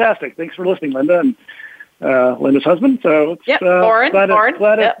 it's fantastic. Thanks for listening, Linda, and Linda's husband. So it's, Lauren. Glad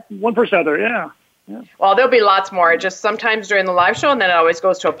one person out there. Yeah. Well, there'll be lots more. Just sometimes during the live show, and then it always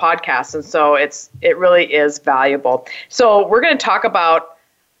goes to a podcast, and so it really is valuable. So we're going to talk about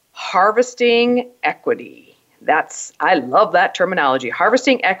harvesting equity. I love that terminology,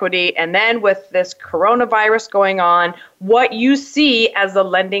 harvesting equity. And then with this coronavirus going on, what you see as the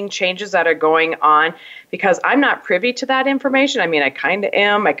lending changes that are going on, because I'm not privy to that information. I mean, I kind of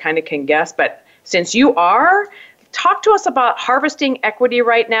am. I kind of can guess. But since you are, talk to us about harvesting equity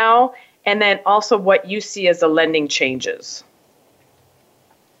right now, and then also what you see as the lending changes.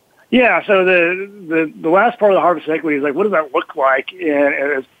 Yeah, so the last part of the harvest equity is like, what does that look like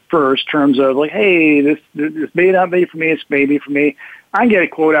in first terms of like, hey, this may not be for me, it's maybe for me. I can get a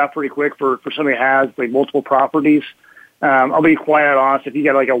quote out pretty quick for somebody who has like multiple properties. I'll be quite honest, if you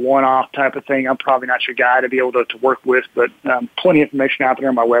got like a one-off type of thing, I'm probably not your guy to be able to work with, but plenty of information out there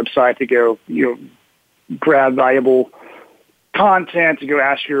on my website to go, grab valuable content to go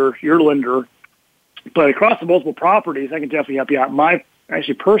ask your lender. But across the multiple properties, I can definitely help you out. My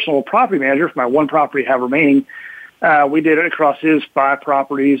personal property manager for my one property I have remaining, we did it across his 5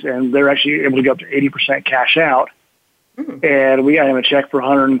 properties, and they're actually able to go up to 80% cash out. Mm-hmm. And we got him a check for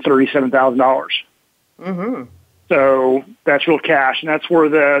 $137,000. Mm-hmm. So that's real cash, and that's where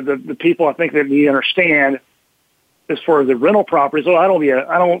the people I think that need to understand as far as the rental properties.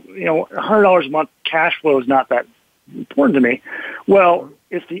 $100 a month cash flow is not that important to me. Well,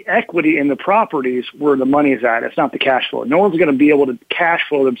 it's the equity in the properties where the money is at. It's not the cash flow. No one's going to be able to cash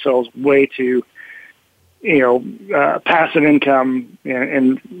flow themselves way to, passive income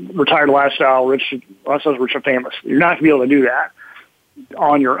and retired lifestyle, rich and famous. You're not going to be able to do that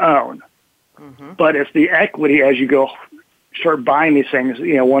on your own. Mm-hmm. But it's the equity as you go start buying these things,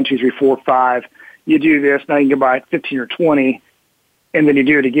 1, 2, 3, 4, 5. You do this, now you can buy 15 or 20, and then you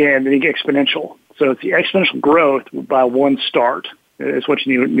do it again, then you get exponential. So it's the exponential growth by one start is what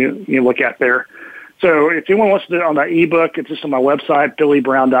you need to look at there. So if anyone wants to do it on the ebook, it's just on my website,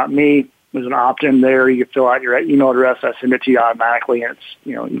 billybrown.me. There's an opt-in there. You can fill out your email address. I send it to you automatically, and it's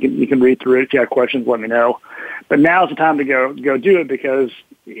you can read through it. If you have questions, let me know. But now's the time to go do it, because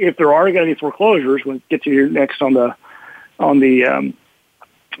if there are going to be foreclosures, we'll get to your next on the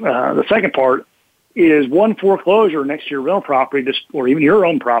second part. Is one foreclosure next to your rental property, or even your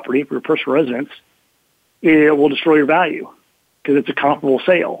own property for your personal residence, it will destroy your value because it's a comparable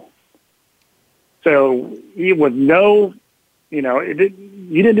sale. So with no, you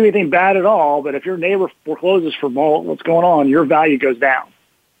didn't do anything bad at all, but if your neighbor forecloses for what's going on, your value goes down.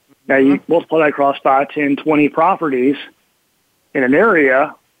 Now you multiply that across 5, 10, 20 properties in an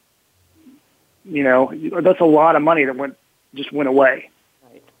area, that's a lot of money that went away.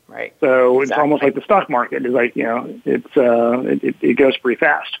 Right. So It's almost like the stock market. It's like, it goes pretty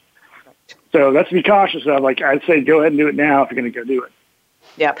fast. Right. So that's to be cautious of. Like, I'd say go ahead and do it now if you're going to go do it.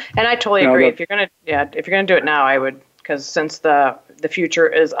 Yeah. And I totally agree. If you're going to do it now, I would, because since the future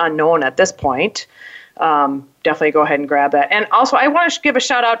is unknown at this point, definitely go ahead and grab that. And also, I want to give a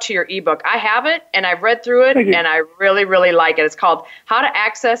shout out to your ebook. I have it, and I've read through it, and I really, really like it. It's called How to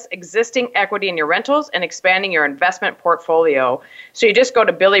Access Existing Equity in Your Rentals and Expanding Your Investment Portfolio. So you just go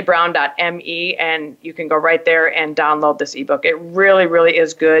to billybrown.me, and you can go right there and download this ebook. It really, really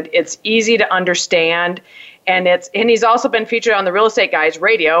is good. It's easy to understand, and he's also been featured on the Real Estate Guys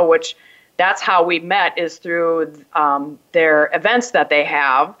Radio, which that's how we met, is through their events that they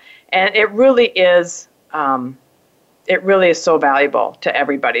have. And it really is so valuable to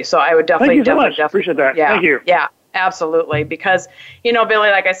everybody. So I would definitely, Thank you so much. Appreciate that. Yeah, Thank you. Yeah, absolutely. Because, Billy,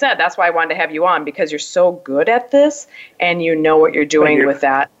 like I said, that's why I wanted to have you on, because you're so good at this and you know what you're doing with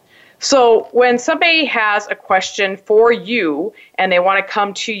that. So when somebody has a question for you and they want to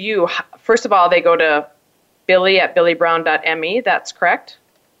come to you, first of all, they go to billy@billybrown.me. That's correct?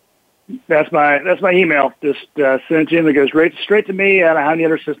 That's my email. Just send it to him. It goes straight to me. I don't have any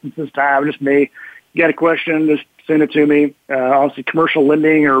other assistance this time. Just me. you got a question, just send it to me. Obviously, commercial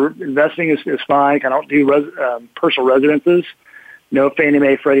lending or investing is fine. I don't do personal residences. No Fannie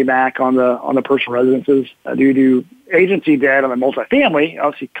Mae, Freddie Mac on the personal residences. I do agency debt on the multifamily.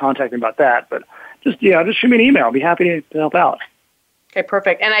 Obviously, contact me about that. But just shoot me an email. I'll be happy to help out. Okay,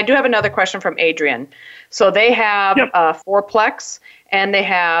 perfect. And I do have another question from Adrian. So they have a fourplex, and they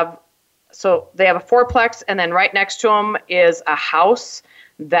have a fourplex, and then right next to them is a house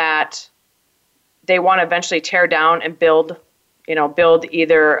that they want to eventually tear down and build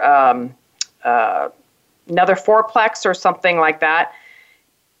either another fourplex or something like that.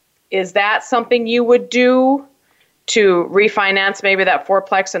 Is that something you would do to refinance maybe that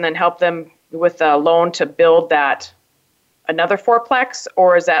fourplex and then help them with a loan to build that another fourplex,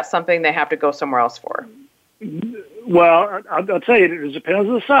 or is that something they have to go somewhere else for? Well, I'll tell you, it depends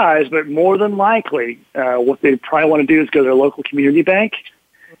on the size, but more than likely, what they probably want to do is go to their local community bank,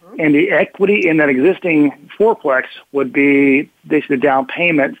 and the equity in that existing fourplex would be basically the down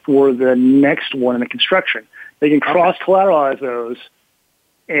payment for the next one in the construction. They can cross-collateralize those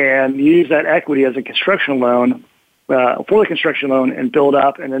and use that equity as a construction loan for the construction loan and build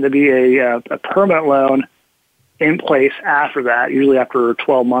up, and then there'd be a permanent loan in place after that, usually after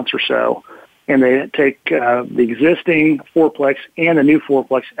 12 months or so. And they take the existing fourplex and the new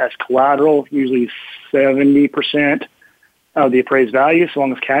fourplex as collateral, usually 70% of the appraised value, so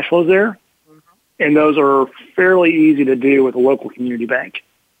long as cash flow's there. And those are fairly easy to do with a local community bank.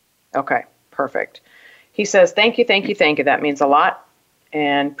 Okay, perfect. He says, thank you. That means a lot,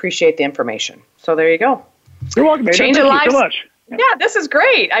 and appreciate the information. So there you go. You're welcome, Adrian. Changing lives. Thank you so much. Yeah, this is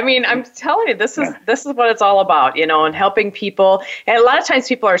great. I mean, I'm telling you, this is what it's all about, and helping people. And a lot of times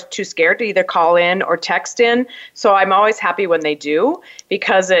people are too scared to either call in or text in. So I'm always happy when they do,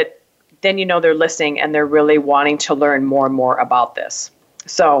 because then they're listening and they're really wanting to learn more and more about this.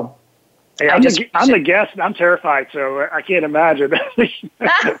 So hey, I'm the guest and I'm terrified, so I can't imagine.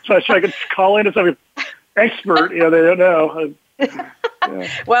 So I could call in to some expert, they don't know. Yeah.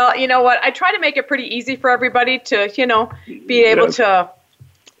 Well, you know what? I try to make it pretty easy for everybody to, be able to,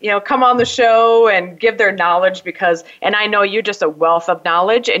 come on the show and give their knowledge and I know you're just a wealth of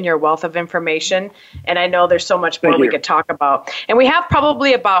knowledge and you're a wealth of information. And I know there's so much more we could talk about. And we have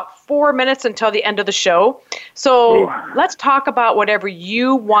probably about 4 minutes until the end of the show. So let's talk about whatever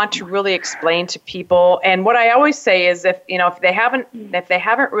you want to really explain to people. And what I always say is if they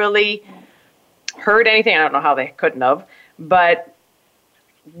haven't really heard anything, I don't know how they couldn't have, but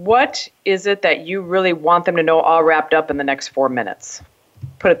what is it that you really want them to know all wrapped up in the next 4 minutes?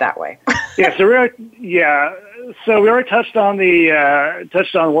 Put it that way. So we already touched on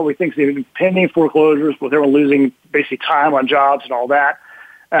what we think is the impending foreclosures, with everyone losing basically time on jobs and all that,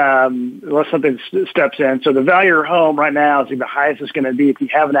 unless something steps in. So the value of your home right now is the highest it's going to be. If you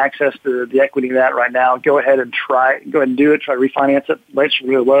haven't access to the equity of that right now, go ahead and do it. Try to refinance it. Rates are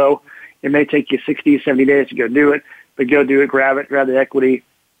really low. It may take you 60, 70 days to go do it, but go do it, grab the equity,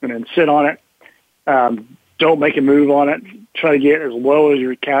 and then sit on it. Don't make a move on it. Try to get as low as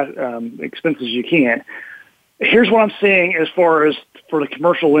your expenses as you can. Here's what I'm saying as far as for the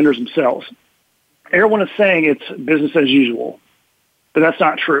commercial lenders themselves. Everyone is saying it's business as usual, but that's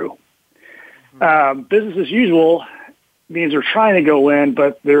not true. Business as usual means they're trying to go in,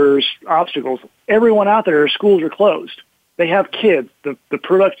 but there's obstacles. Everyone out there, schools are closed. They have kids. The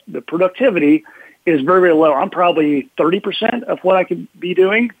productivity is very, very low. I'm probably 30% of what I could be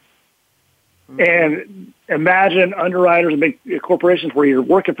doing. And imagine underwriters and big corporations where you're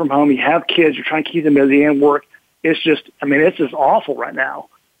working from home, you have kids, you're trying to keep them busy and work. It's just awful right now.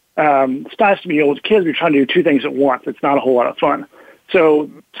 It's nice to be able to kids, you're trying to do two things at once. It's not a whole lot of fun.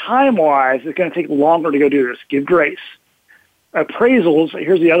 So time-wise, it's going to take longer to go do this. Give grace. Appraisals,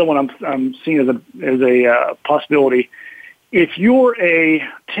 here's the other one I'm seeing as a possibility. If you're a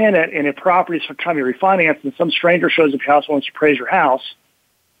tenant in a property that's trying to be refinanced and some stranger shows up at your house and wants to appraise your house,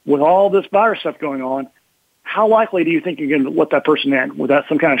 with all this virus stuff going on, how likely do you think you're going to let that person in without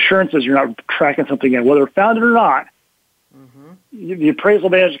some kind of assurances you're not tracking something in, whether found it or not? The appraisal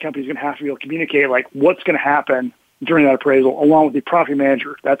management company is going to have to be able to communicate what's going to happen during that appraisal along with the property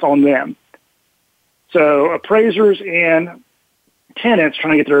manager. That's on them. So appraisers and tenants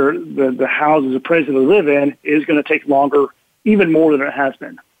trying to get the houses appraised that they live in is going to take longer, even more than it has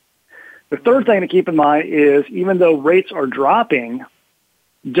been. The third thing to keep in mind is even though rates are dropping,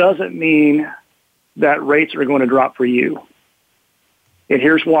 doesn't mean that rates are going to drop for you. And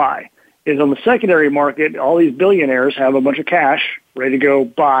here's why. Is on the secondary market, all these billionaires have a bunch of cash ready to go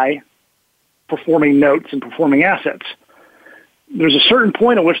buy performing notes and performing assets. There's a certain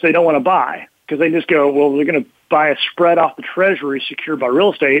point at which they don't want to buy because they just go, well, they're going to buy a spread off the treasury secured by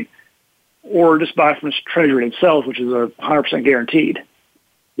real estate. or just buy from the Treasury themselves, which is 100% guaranteed.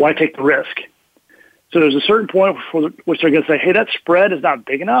 Why take the risk? So there's a certain point which they're going to say, hey, that spread is not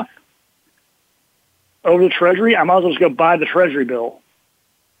big enough over the Treasury. I might as well just go buy the Treasury bill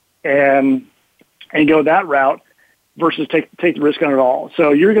and go that route versus take the risk on it all.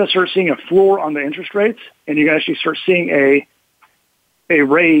 So you're going to start seeing a floor on the interest rates, and you're going to actually start seeing a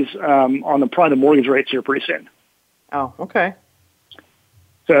raise on the mortgage rates here pretty soon. Oh, okay.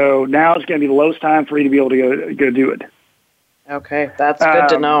 So now it's going to be the lowest time for you to be able to go do it. Okay, that's good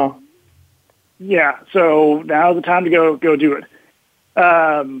to know. Yeah, so now's the time to go do it.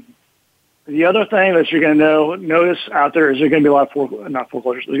 The other thing that you're going to notice out there is there's going to be a lot of not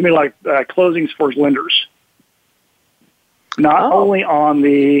foreclosures. There's going to be like closings for lenders. Not only on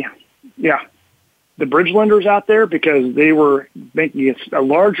the bridge lenders out there, because they were making a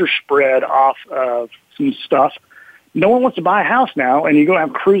larger spread off of some stuff. No one wants to buy a house now, and you go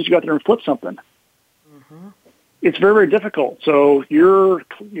have crews to go out there and flip something. Mm-hmm. It's very, very difficult. So your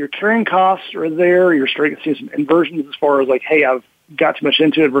carrying costs are there. You're starting to see some inversions as far as like, hey, I've got too much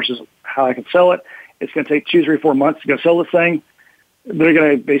into it versus how I can sell it. It's going to take 2, 3, 4 months to go sell this thing. They're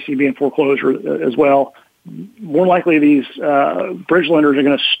going to basically be in foreclosure as well. More likely, these bridge lenders are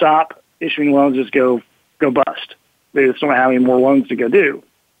going to stop issuing loans, just go bust. They just don't have any more loans to go do.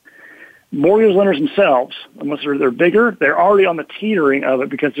 Mortgage lenders themselves, unless they're bigger, they're already on the teetering of it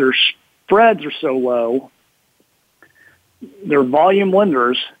because their spreads are so low. They're volume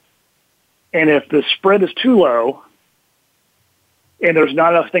lenders, and if the spread is too low and there's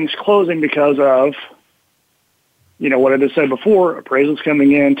not enough things closing because of, what I just said before, appraisals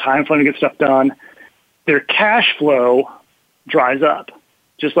coming in, time frame to get stuff done, their cash flow dries up,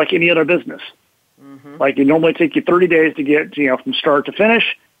 just like any other business. Mm-hmm. Like it normally take you 30 days to get, from start to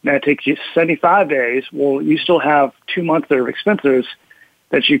finish. Now it takes you 75 days. Well, you still have 2 months there of expenses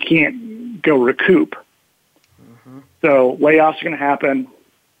that you can't go recoup. Mm-hmm. So layoffs are going to happen,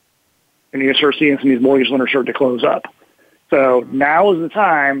 and you're going to start seeing some of these mortgage lenders start to close up. So now is the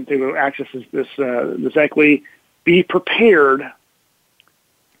time to access this equity. Be prepared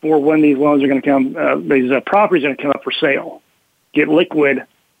for when these loans are going to come, these properties are going to come up for sale. Get liquid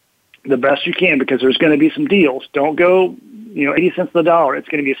the best you can because there's going to be some deals. Don't go, 80 cents on the dollar. It's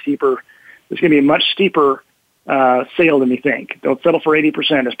going to be there's going to be a much steeper sale than you think. Don't settle for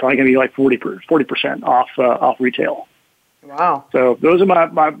 80%. It's probably going to be like 40% off retail. Wow. So those are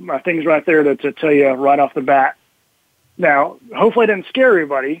my things right there to tell you right off the bat. Now, hopefully I didn't scare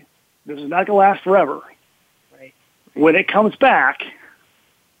everybody. This is not going to last forever. Right. When it comes back,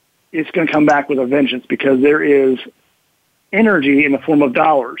 it's going to come back with a vengeance because there is energy in the form of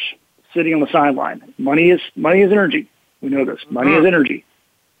dollars sitting on the sideline. Money is energy. We know this. Money is energy.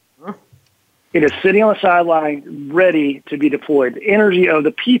 It is sitting on the sideline ready to be deployed. The energy of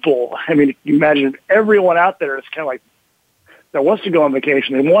the people, you imagine everyone out there is kind of like that wants to go on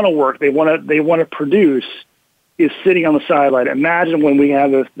vacation. They want to work. They want to produce, is sitting on the sideline. Imagine when we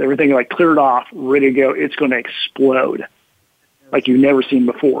have everything like cleared off, ready to go, it's going to explode like you've never seen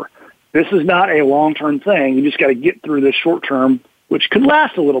before. This is not a long-term thing. You just got to get through this short-term, which could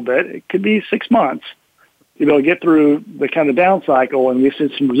last a little bit. It could be 6 months. To be able to get through the kind of down cycle, and we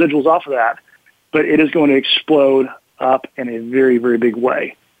see some residuals off of that. But it is going to explode up in a very, very big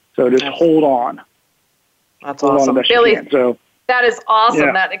way. So just hold on. That's awesome. Billy, so, that is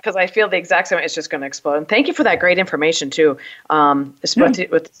awesome. Yeah. Because I feel the exact same. It's just going to explode. And thank you for that great information too, especially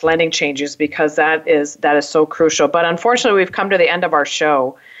with lending changes, because that is so crucial. But unfortunately, we've come to the end of our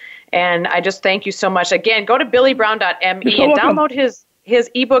show. And I just thank you so much. Again, go to billybrown.me and download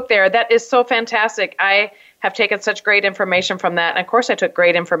his ebook there. That is so fantastic. I have taken such great information from that. And of course, I took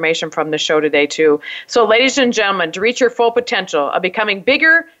great information from the show today too. So ladies and gentlemen, to reach your full potential of becoming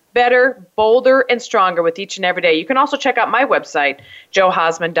bigger, better, bolder, and stronger with each and every day, you can also check out my website,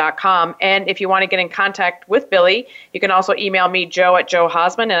 johausman.com. And if you want to get in contact with Billy, you can also email me,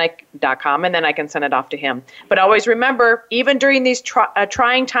 joe@johausman.com, and then I can send it off to him. But always remember, even during these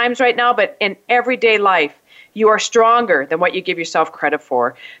trying times right now, but in everyday life, you are stronger than what you give yourself credit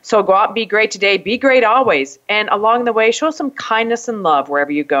for. So go out and be great today. Be great always. And along the way, show some kindness and love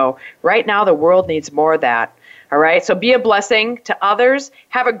wherever you go. Right now, the world needs more of that. All right, so be a blessing to others.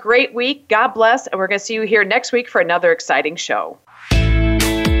 Have a great week. God bless, and we're going to see you here next week for another exciting show.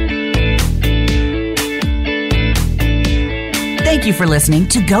 Thank you for listening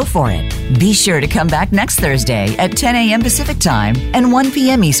to Go For It. Be sure to come back next Thursday at 10 a.m. Pacific Time and 1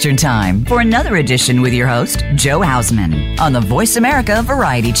 p.m. Eastern Time for another edition with your host, Joe Hausman, on the Voice America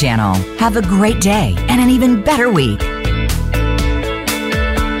Variety Channel. Have a great day and an even better week.